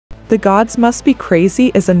The Gods Must Be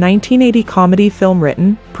Crazy is a 1980 comedy film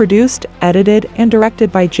written, produced, edited, and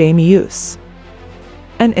directed by Jamie Uys.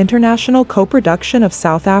 An international co-production of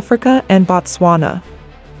South Africa and Botswana.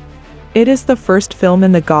 It is the first film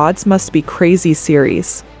in the Gods Must Be Crazy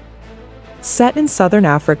series. Set in southern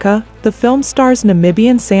Africa, the film stars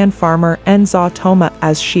Namibian San farmer ТоТoma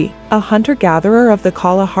as she, a hunter-gatherer of the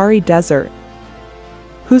Kalahari Desert,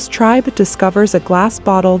 whose tribe discovers a glass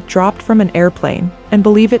bottle dropped from an airplane and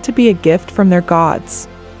believe it to be a gift from their gods.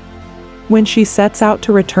 When she sets out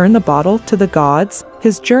to return the bottle to the gods,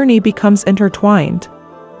 his journey becomes intertwined.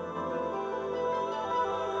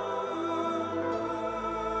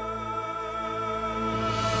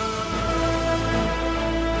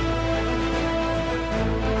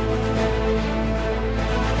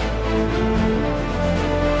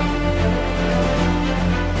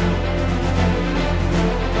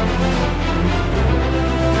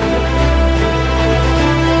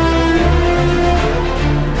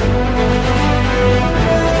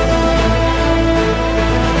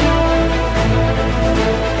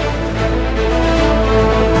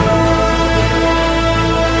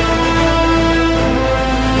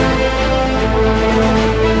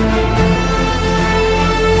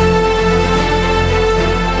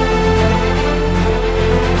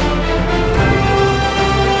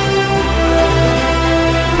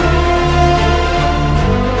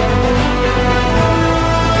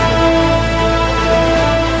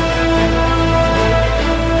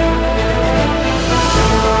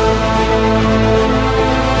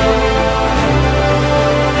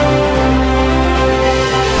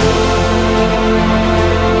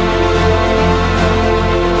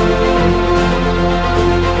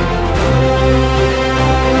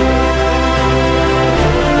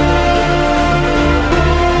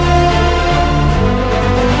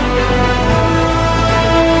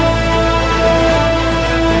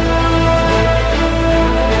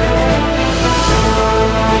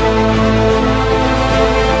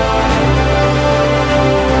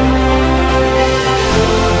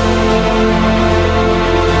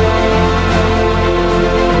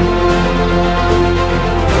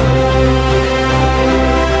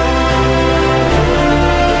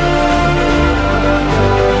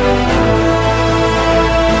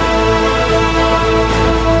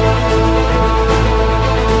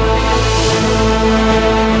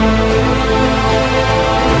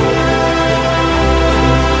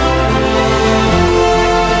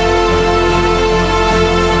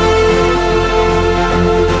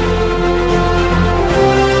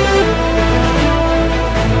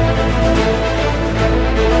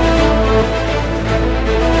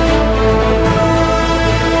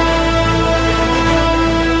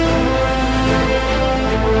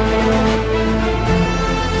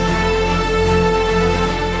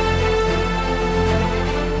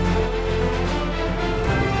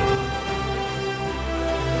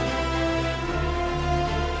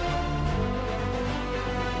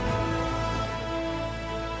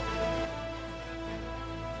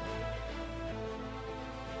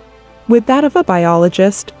 With that of a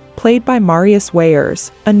biologist, played by Marius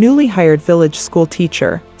Weyers, a newly hired village school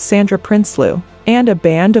teacher, Sandra Prinsloo, and a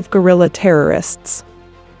band of guerrilla terrorists.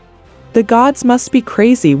 The Gods Must Be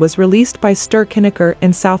Crazy was released by Ster-Kinekor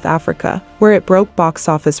in South Africa, where it broke box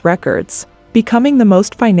office records, becoming the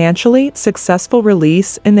most financially successful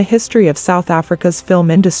release in the history of South Africa's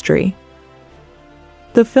film industry.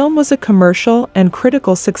 The film was a commercial and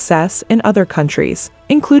critical success in other countries,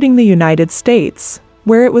 including the United States,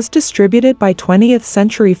 where it was distributed by 20th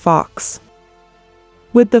Century Fox,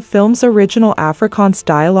 with the film's original Afrikaans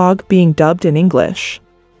dialogue being dubbed in English.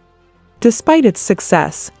 Despite its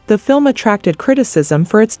success, the film attracted criticism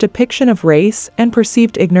for its depiction of race and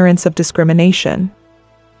perceived ignorance of discrimination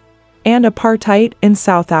and apartheid in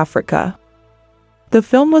South Africa. The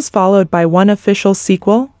film was followed by one official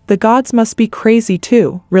sequel, The Gods Must Be Crazy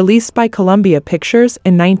 2, released by Columbia Pictures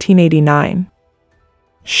in 1989.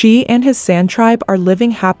 She and his San tribe are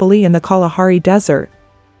living happily in the Kalahari Desert,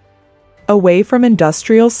 away from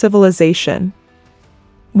industrial civilization.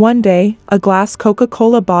 One day, a glass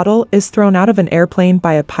Coca-Cola bottle is thrown out of an airplane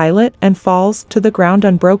by a pilot and falls to the ground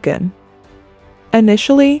unbroken.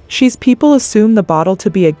 Initially, She's people assume the bottle to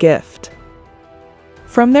be a gift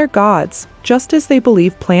from their gods, just as they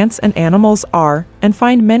believe plants and animals are, and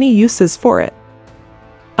find many uses for it.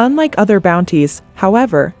 Unlike other bounties,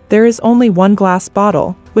 however, there is only one glass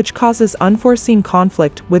bottle, which causes unforeseen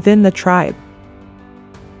conflict within the tribe.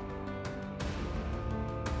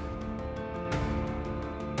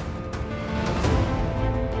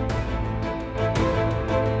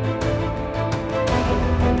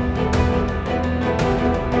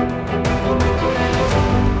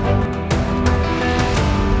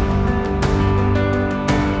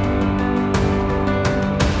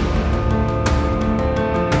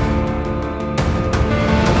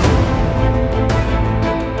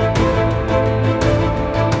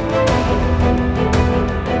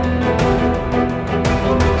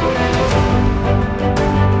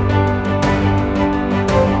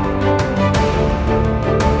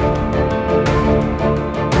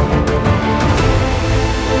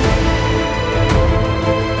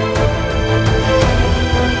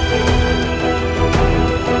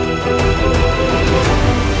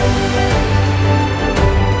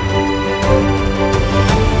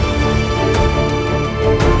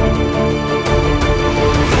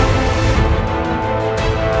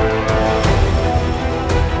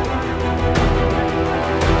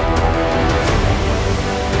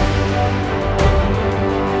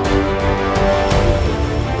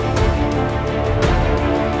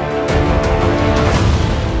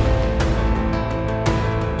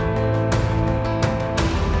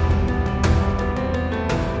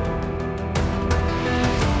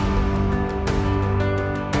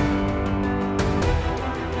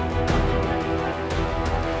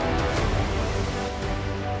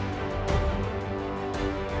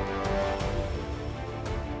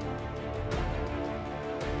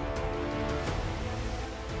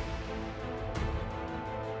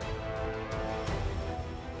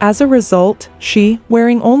 As a result, she,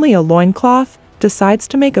 wearing only a loincloth, decides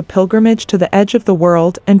to make a pilgrimage to the edge of the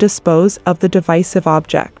world and dispose of the divisive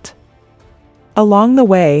object. Along the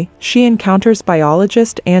way, she encounters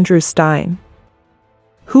biologist Andrew Stein,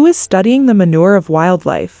 who is studying the manure of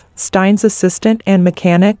wildlife. Stein's assistant and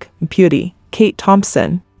mechanic, beauty, Kate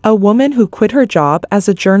Thompson, a woman who quit her job as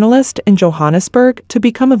a journalist in Johannesburg to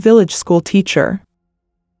become a village school teacher.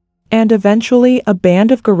 And eventually a band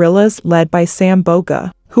of guerrillas led by Sam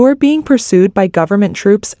Boga, who are being pursued by government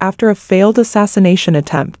troops after a failed assassination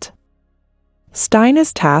attempt. Stein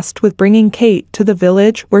is tasked with bringing Kate to the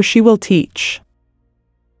village where she will teach.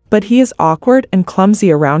 But he is awkward and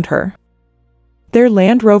clumsy around her. Their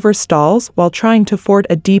Land Rover stalls while trying to ford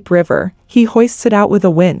a deep river. He hoists it out with a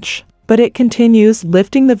winch, but it continues,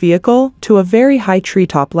 lifting the vehicle to a very high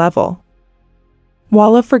treetop level.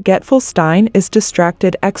 While a forgetful Stein is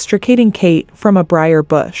distracted extricating Kate from a briar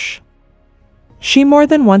bush. She more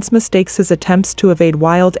than once mistakes his attempts to evade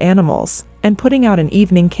wild animals and putting out an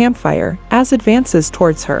evening campfire as advances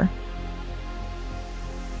towards her.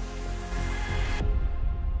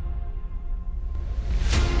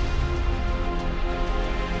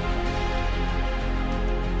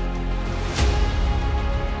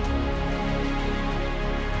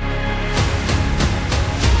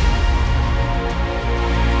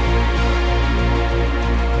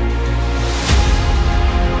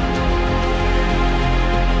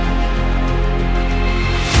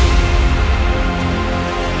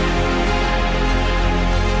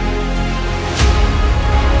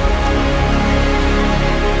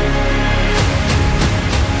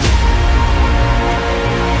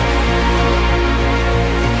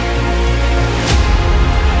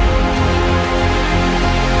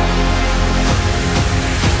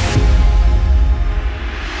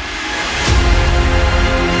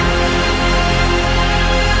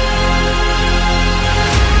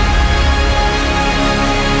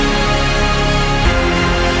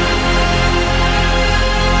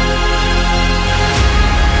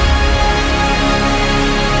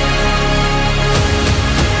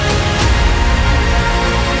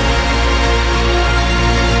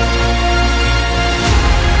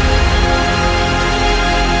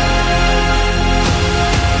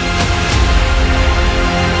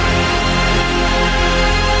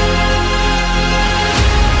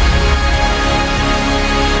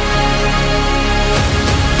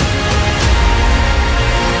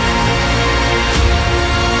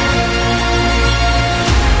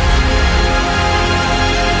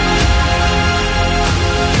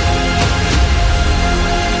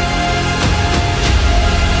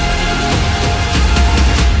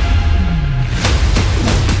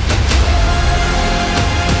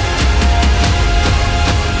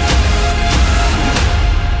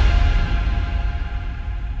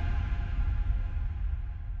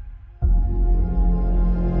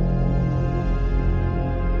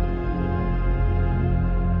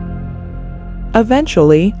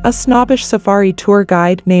 Eventually, a snobbish safari tour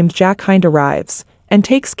guide named Jack Hind arrives and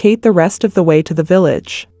takes Kate the rest of the way to the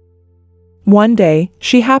village. One day,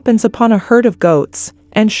 she happens upon a herd of goats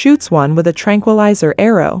and shoots one with a tranquilizer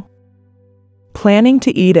arrow, planning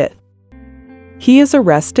to eat it. He is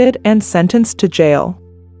arrested and sentenced to jail.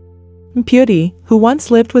 Beauty, who once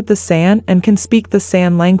lived with the San and can speak the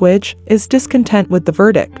San language, is discontent with the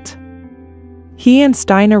verdict. He and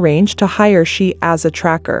Stein arrange to hire she as a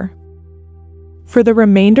tracker for the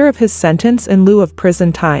remainder of his sentence in lieu of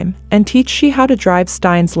prison time, and teach she how to drive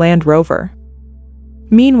Stein's Land Rover.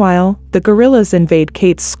 Meanwhile, the guerrillas invade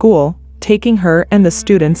Kate's school, taking her and the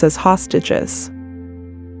students as hostages.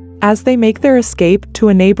 As they make their escape to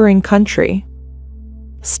a neighboring country,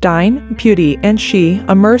 Stein, Beauty, and she,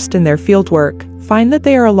 immersed in their fieldwork, find that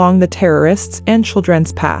they are along the terrorists' and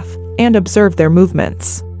children's path, and observe their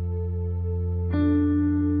movements.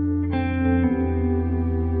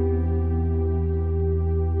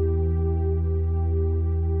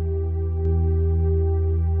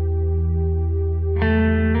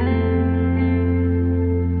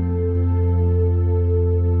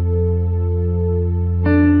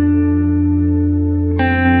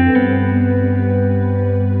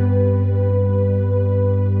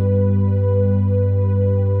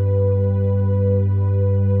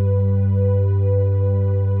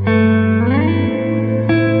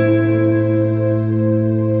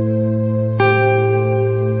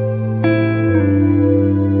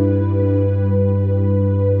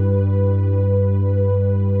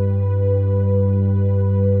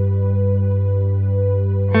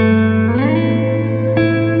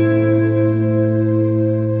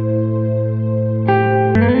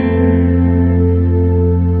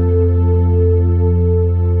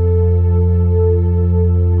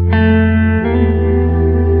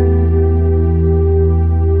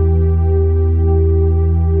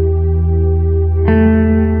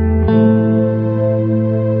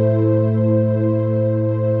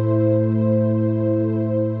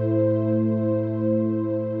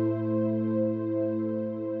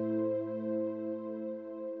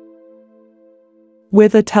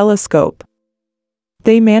 With a telescope,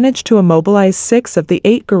 they managed to immobilize 6 of the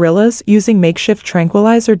 8 gorillas using makeshift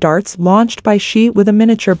tranquilizer darts launched by She with a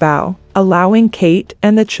miniature bow, allowing Kate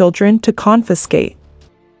and the children to confiscate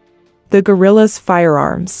the gorillas'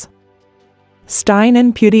 firearms. Stein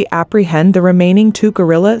and Putty apprehend the remaining 2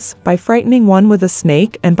 gorillas by frightening one with a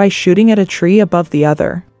snake and by shooting at a tree above the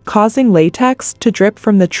other, causing latex to drip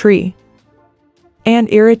from the tree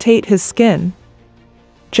and irritate his skin.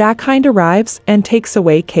 Jack Hind arrives and takes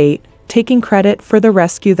away Kate, taking credit for the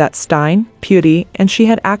rescue that Stein, Putty, and she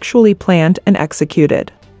had actually planned and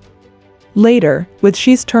executed. Later, with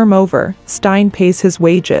She's term over, Stein pays his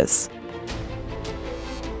wages.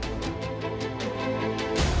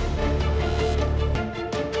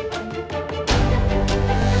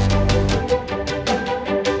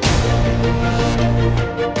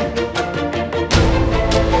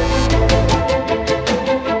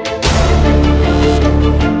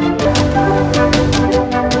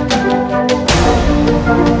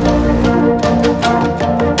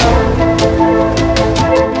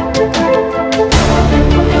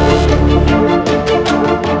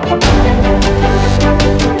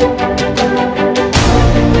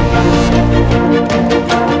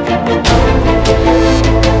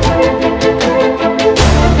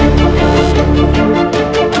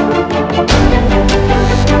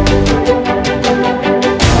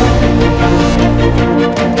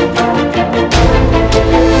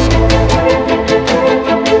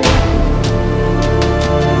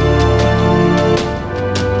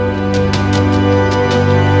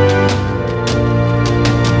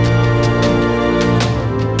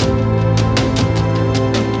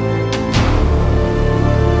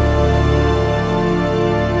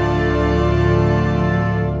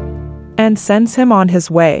 And sends him on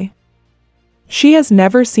his way. She has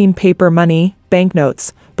never seen paper money,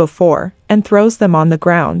 banknotes, before, and throws them on the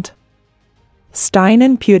ground. Stein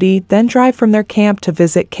and Putty then drive from their camp to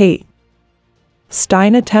visit Kate.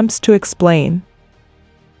 Stein attempts to explain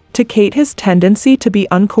to Kate his tendency to be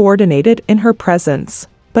uncoordinated in her presence,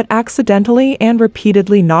 but accidentally and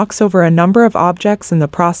repeatedly knocks over a number of objects in the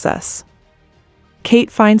process.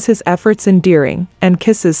 Kate finds his efforts endearing and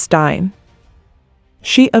kisses Stein.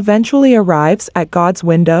 She eventually arrives at God's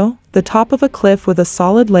window, the top of a cliff with a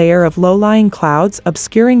solid layer of low-lying clouds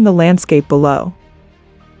obscuring the landscape below.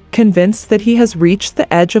 Convinced that he has reached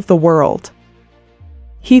the edge of the world,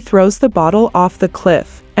 he throws the bottle off the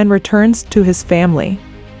cliff and returns to his family.